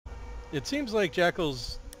It seems like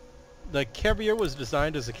Jackal's... Like, Caviar was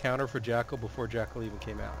designed as a counter for Jackal before Jackal even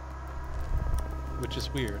came out. Which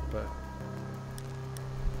is weird, but...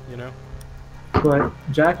 You know? But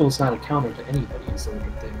Jackal's not a counter to anybody, is the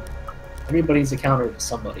weird thing. Everybody's a counter to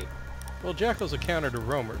somebody. Well, Jackal's a counter to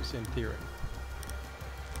roamers, in theory.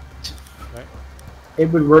 Right? It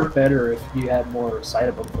would work better if you had more sight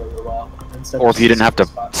of them for a little while. Or if you didn't have to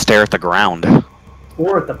stare at the ground.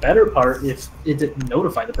 Or the better part, if it didn't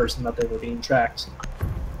notify the person that they were being tracked.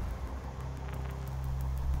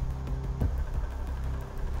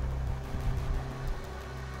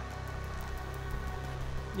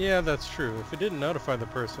 Yeah, that's true. If it didn't notify the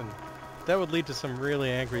person, that would lead to some really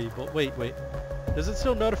angry... Wait. Does it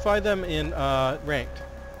still notify them in ranked?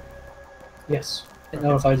 Yes. It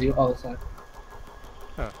notifies you all the time.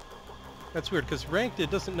 Huh. That's weird, because ranked, it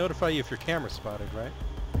doesn't notify you if your camera's spotted, right?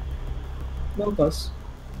 No, it does.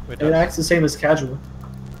 It It acts the same as casual.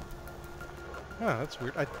 Huh, that's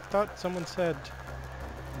weird. I thought someone said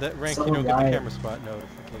that ranked you Someone don't get the lied. camera spot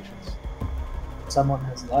notifications. Someone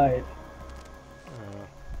has lied.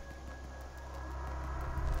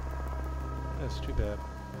 That's too bad.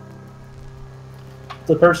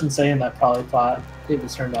 The person saying that probably thought it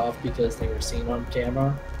was turned off because they were seen on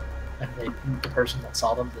camera, and the person that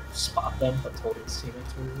saw them didn't spot them, but told his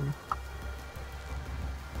teammates were.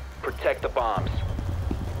 Protect the bombs.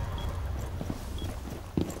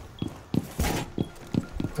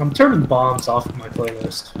 I'm turning bombs off of my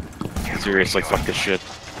playlist. Seriously, fuck this shit.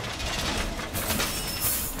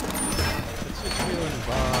 It's just doing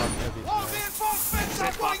bomb heavy.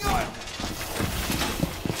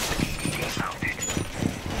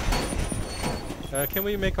 Can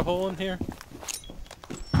we make a hole in here?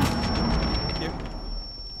 Thank you.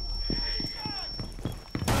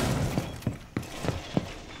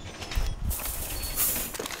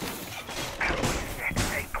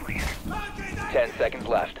 Ten seconds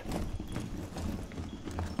left.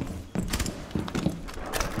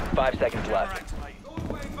 5 seconds left.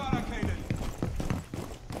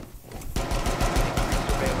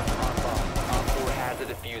 Surveillance on bomb. Op 4 has a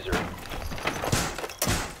diffuser.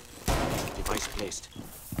 Device placed.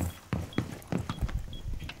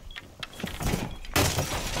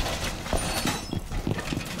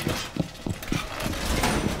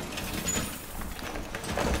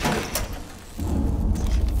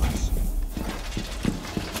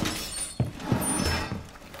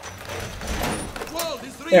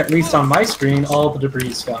 Yeah, at least on my screen, all the debris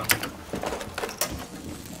is gone.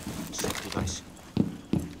 Device.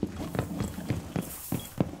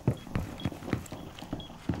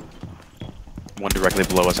 One directly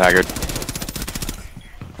below us, Haggard.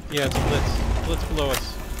 Yeah, it's Blitz. Blitz below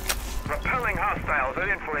us. Repelling hostiles are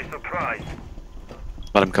in for a surprise.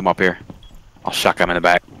 Let him come up here. I'll shotgun him in the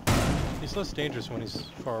back. He's less dangerous when he's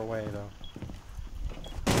far away, though.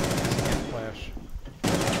 He can't flash.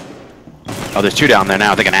 Oh, there's two down there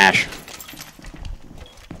now. They can Ash.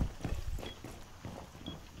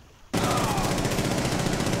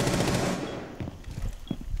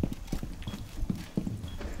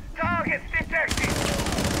 Targets detected.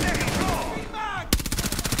 Let's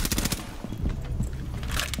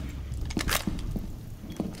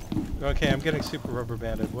go. Okay, I'm getting super rubber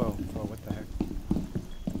banded. Whoa, what the heck?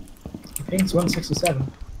 Ping's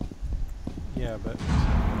 167. Yeah, but...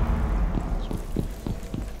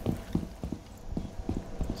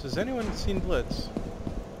 So has anyone seen Blitz?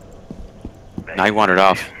 Now he wandered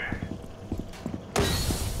off.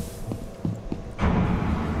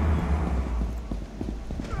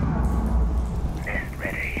 Nest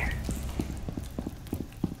ready.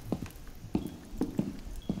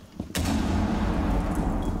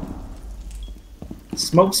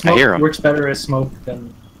 Smoke I hear 'em. works better as smoke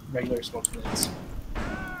than regular smoke is.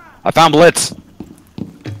 I found Blitz.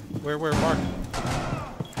 Where, Mark?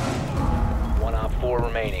 One op 4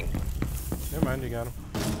 remaining. Never mind, you got him.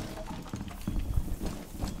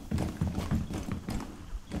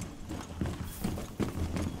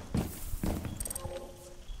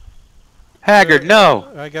 Haggard,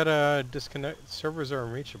 no! I gotta disconnect. Servers are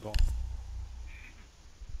unreachable.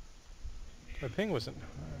 My ping wasn't.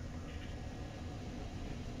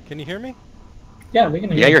 Can you hear me? Yeah, we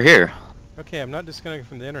can hear Yeah, you. you're here. Okay, I'm not disconnecting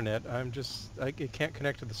from the internet. I'm just. It can't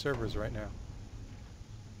connect to the servers right now.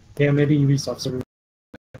 Yeah, maybe Ubisoft server.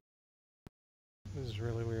 This is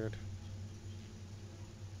really weird.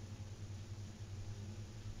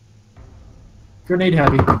 Grenade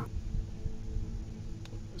heavy.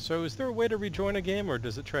 So is there a way to rejoin a game, or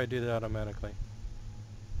does it try to do that automatically?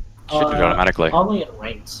 Should do it automatically. Only in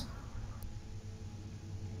ranks.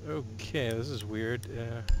 Okay, this is weird.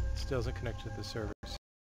 It still doesn't connect to the servers.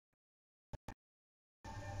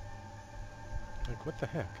 Like, what the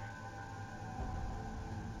heck?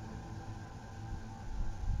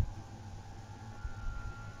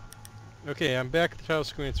 Okay, I'm back at the title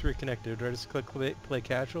screen. It's reconnected. Do I just click play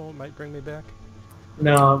casual? It might bring me back.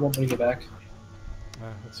 No, it won't bring you back.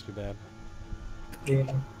 Ah, that's too bad.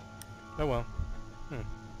 Yeah. Oh well.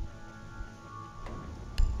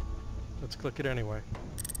 Let's click it anyway.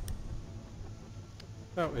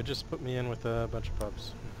 Oh, it just put me in with a bunch of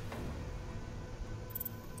pubs.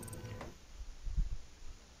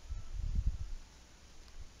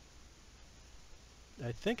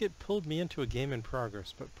 I think it pulled me into a game in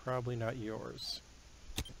progress, but probably not yours.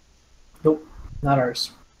 Nope, not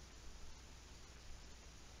ours.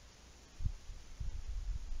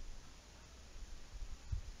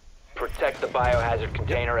 Protect the biohazard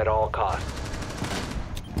container at all costs.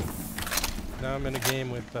 Now I'm in a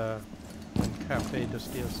game with Cafe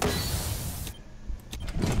Dostoevsky.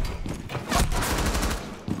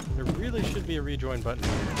 There really should be a rejoin button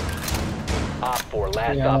here. Op 4,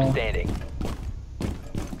 last Yeah. op standing.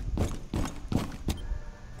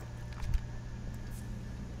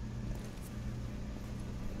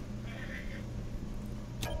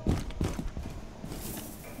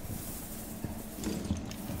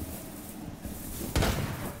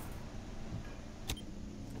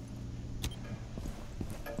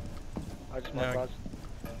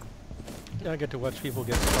 Now I get to watch people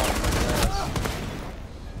get stopped by glass.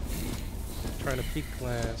 Trying to peek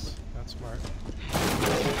glass. Not smart.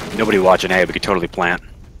 Nobody watching A, we could totally plant.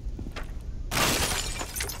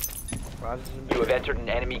 You have entered an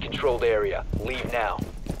enemy-controlled area. Leave now.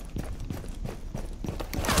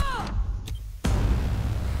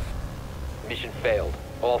 Mission failed.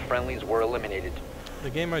 All friendlies were eliminated. The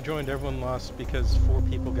game I joined, everyone lost because 4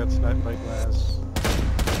 people got sniped by glass.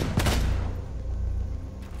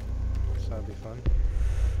 So that'd be fun.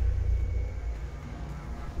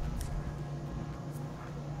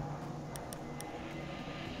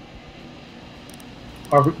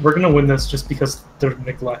 We're gonna win this just because they're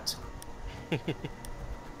neglect.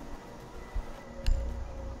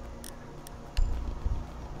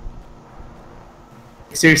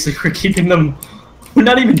 Seriously, we're keeping them. We're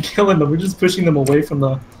not even killing them. We're just pushing them away from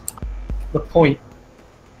the point.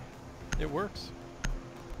 It works.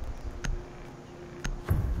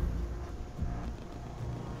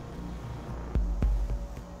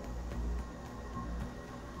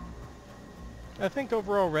 I think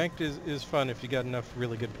overall ranked is fun if you got enough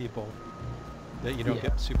really good people that you don't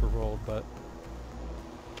get super rolled, but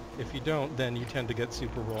if you don't, then you tend to get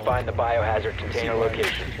super rolled. Find the biohazard container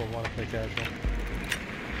location. People want to play casual.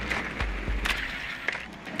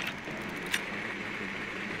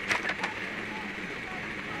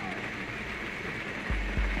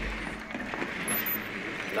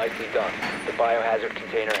 Nicely done. The biohazard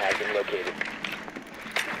container has been located.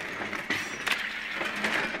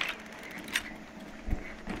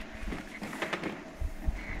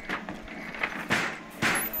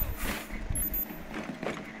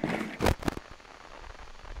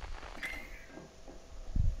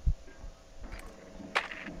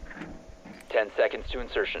 Seconds to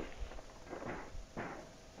insertion.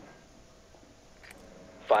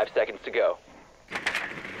 5 seconds to go.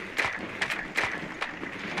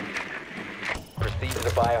 Proceed to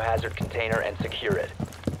the biohazard container and secure it.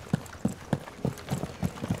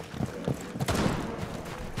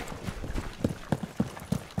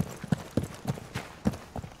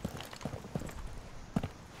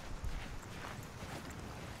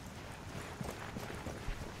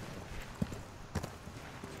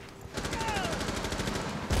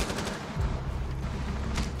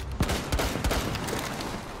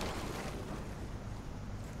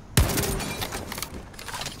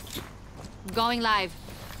 Going live.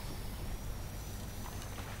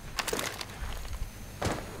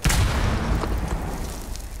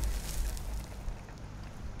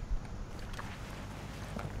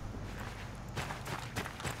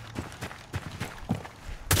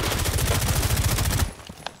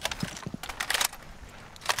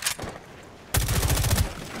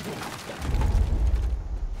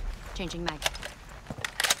 Changing mag.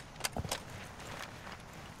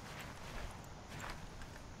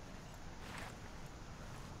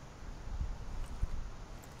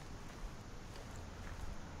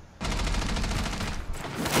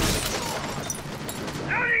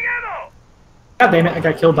 God damn it, I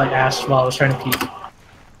got killed by Ash while I was trying to peek.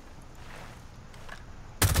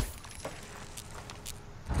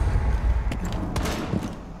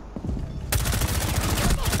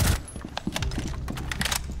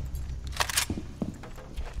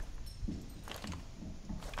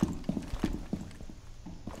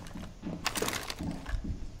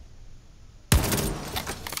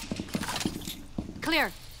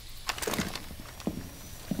 Clear.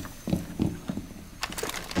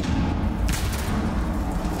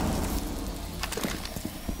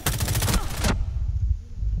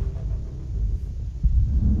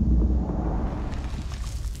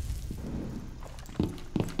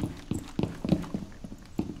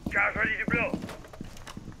 Cars ready to blow.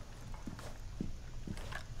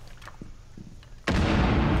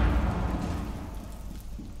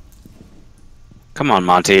 Come on,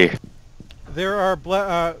 Monty. There are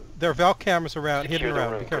Valve cameras around, hidden Secure the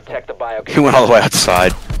around. room. Be careful. Protect the bio He went all the way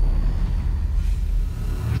outside.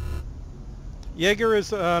 Jaeger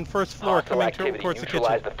is on first floor, Hostile coming activity. towards the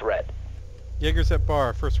Neutralize kitchen. the threat. Jaeger's at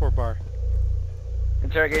bar, first floor bar.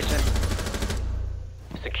 Interrogation.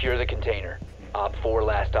 Secure the container. Op 4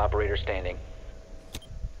 last operator standing.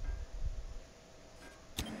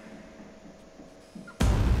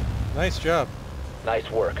 Nice job. Nice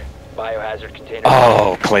work. Biohazard container.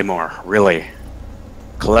 Oh, Claymore. Really?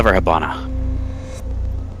 Clever Habana.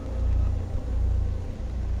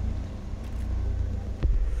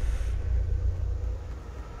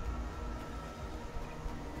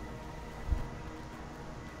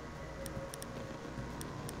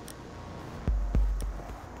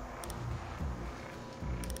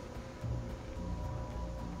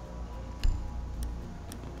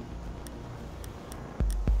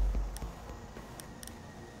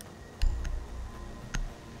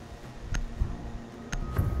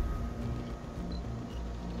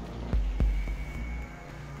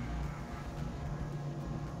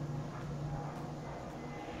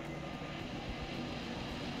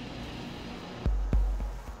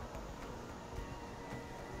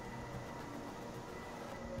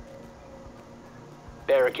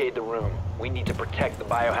 Barricade the room. We need to protect the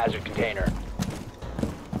biohazard container.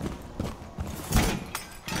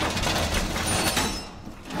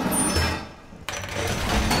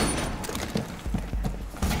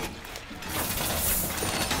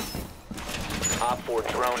 Op 4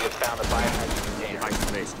 drone has found the biohazard container. Device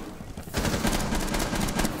placed.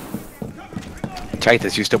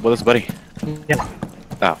 Titus, you still with us, buddy? Yeah.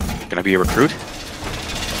 Oh, gonna be a recruit?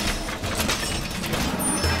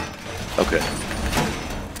 Okay.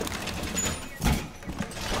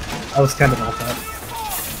 I was kind of off that.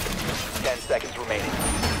 10 seconds remaining.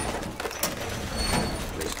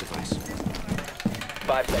 Place device.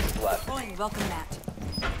 5 seconds left. Welcome Matt.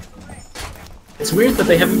 It's weird that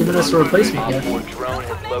they haven't given us a replacement Op yet. 4 drone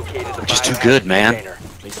has located the Which is too biohazard good, man. container.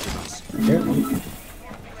 Place device. Apparently.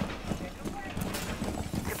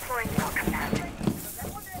 Deploying your command.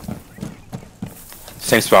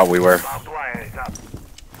 Same spot we were. Barbed wire is up.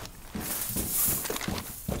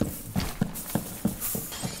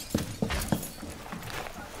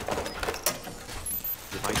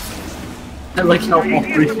 Device placed. I like how all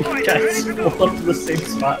three of you guys pull up to the same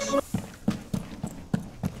spot.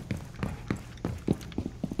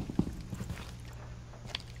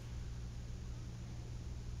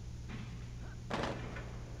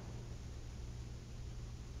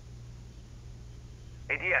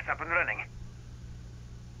 ADS up and running.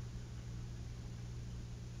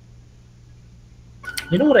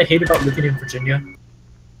 You know what I hate about living in Virginia?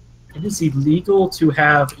 It is illegal to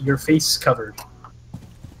have your face covered.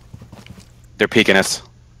 They're peeking us.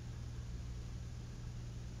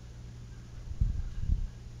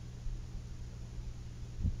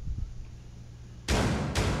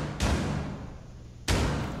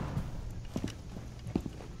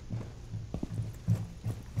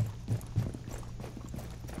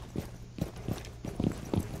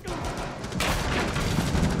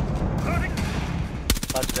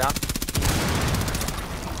 Touchdown.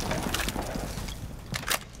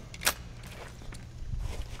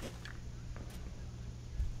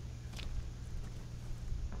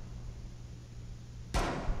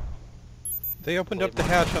 They opened up the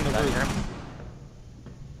hatch on the roof.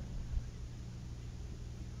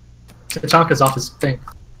 Tatanka's off his thing.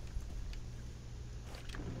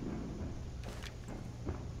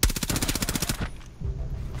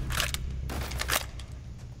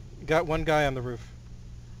 Got one guy on the roof.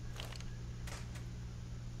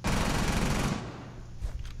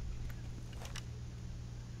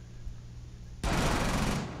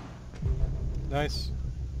 Nice.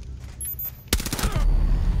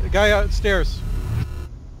 The guy upstairs.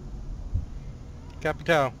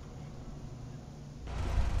 Capital.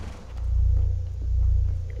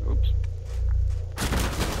 Oops.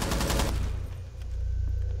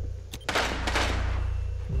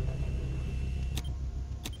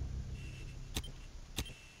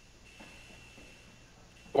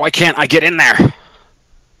 Why can't I get in there? ADS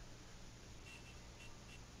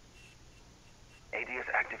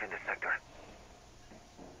active in this sector.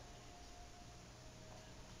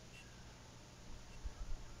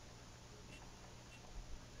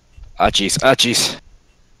 Ah, jeez. Ah, jeez.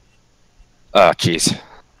 Ah, jeez.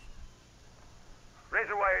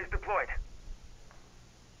 Razor wire is deployed.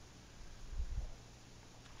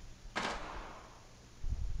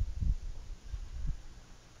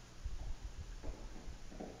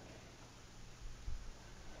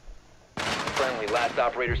 Friendly, last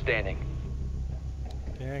operator standing.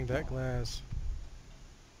 Dang, that glass.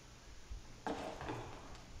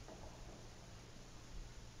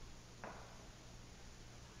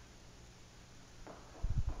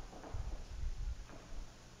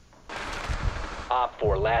 Op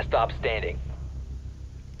 4, last stop standing.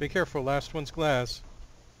 Be careful, last one's glass.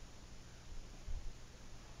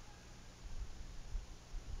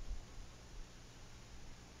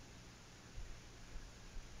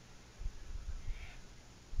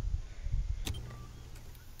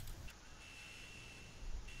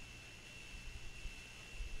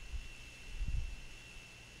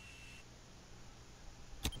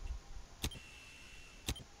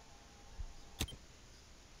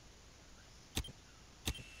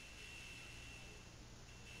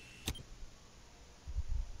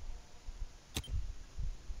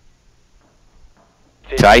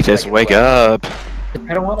 Titus, wake up.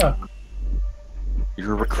 I don't wanna.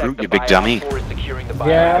 You're a recruit, you big dummy.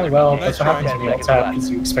 Yeah, well, Nice that's what happened to me all the time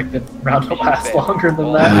because you expect the round to last longer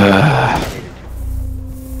than that.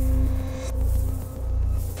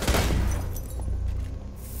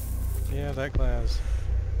 Yeah, that glass.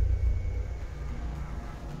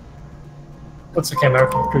 Looks like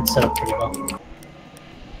American recruit set up pretty well.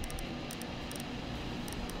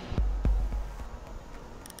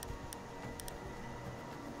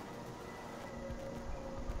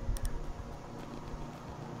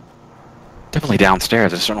 Definitely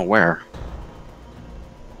downstairs, I just don't know where.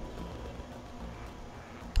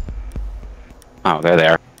 Oh, they're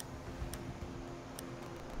there.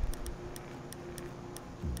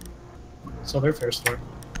 So they're first floor.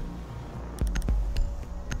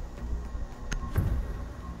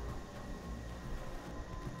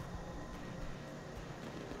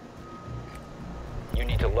 You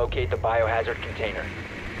need to locate the biohazard container.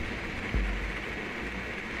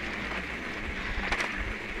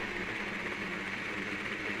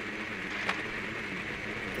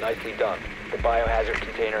 Nicely done. The biohazard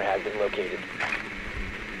container has been located.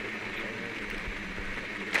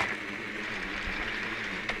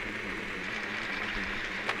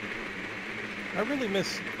 I really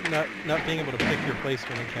miss not being able to pick your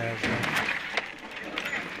placement in cash. Though.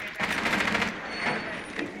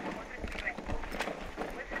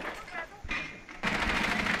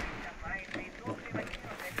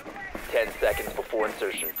 10 seconds before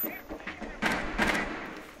insertion.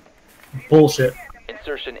 Bullshit.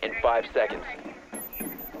 Insertion in 5 seconds.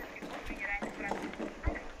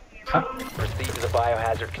 Huh? Proceed to the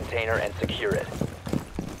biohazard container and secure it.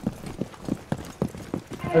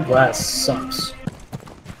 That glass sucks.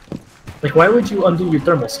 Like, why would you undo your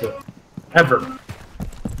thermal scope? Ever.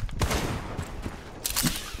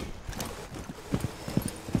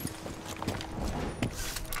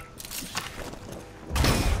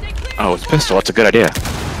 Oh, it's pistol, that's a good idea.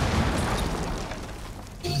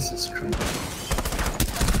 Jesus Christ.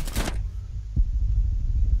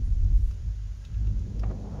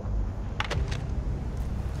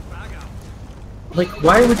 Like,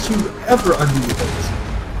 why would you ever undo your thermal scope?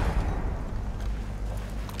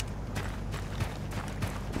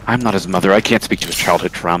 I'm not his mother, I can't speak to his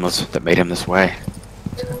childhood traumas that made him this way.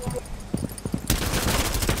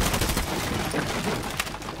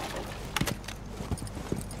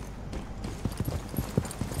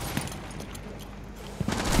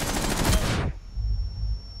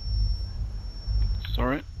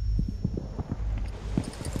 Sorry.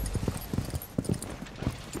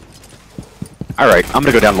 Alright, I'm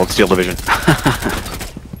gonna go download Steel Division.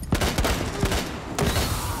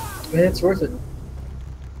 Man, it's worth it.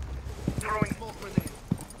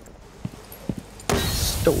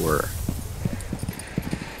 Store.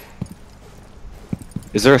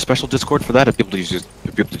 Is there a special Discord for that? If people use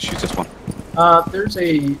this one. There's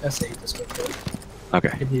a SA Discord for it.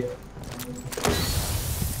 Okay. India.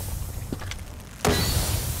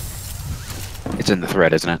 It's in the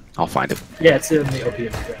thread, isn't it? I'll find it. Yeah, it's in the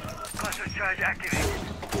OPM thread. Cluster charge activated.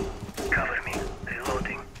 Cover me.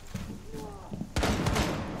 Reloading.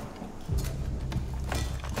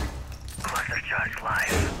 Cluster charge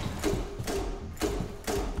live.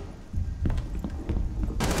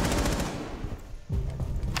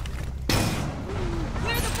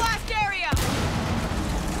 Clear the blast area!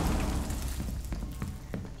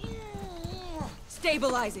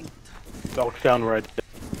 Stabilizing. Dog's down right.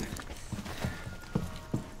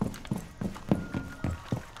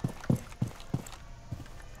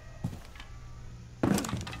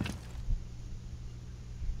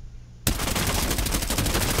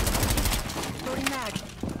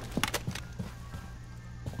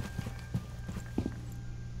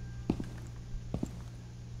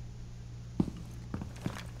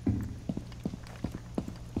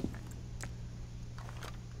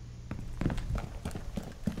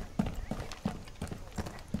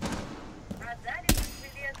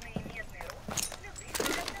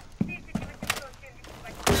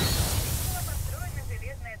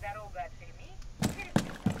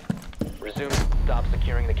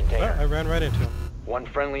 right into him. One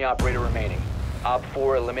friendly operator remaining. Op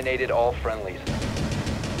 4 eliminated all friendlies.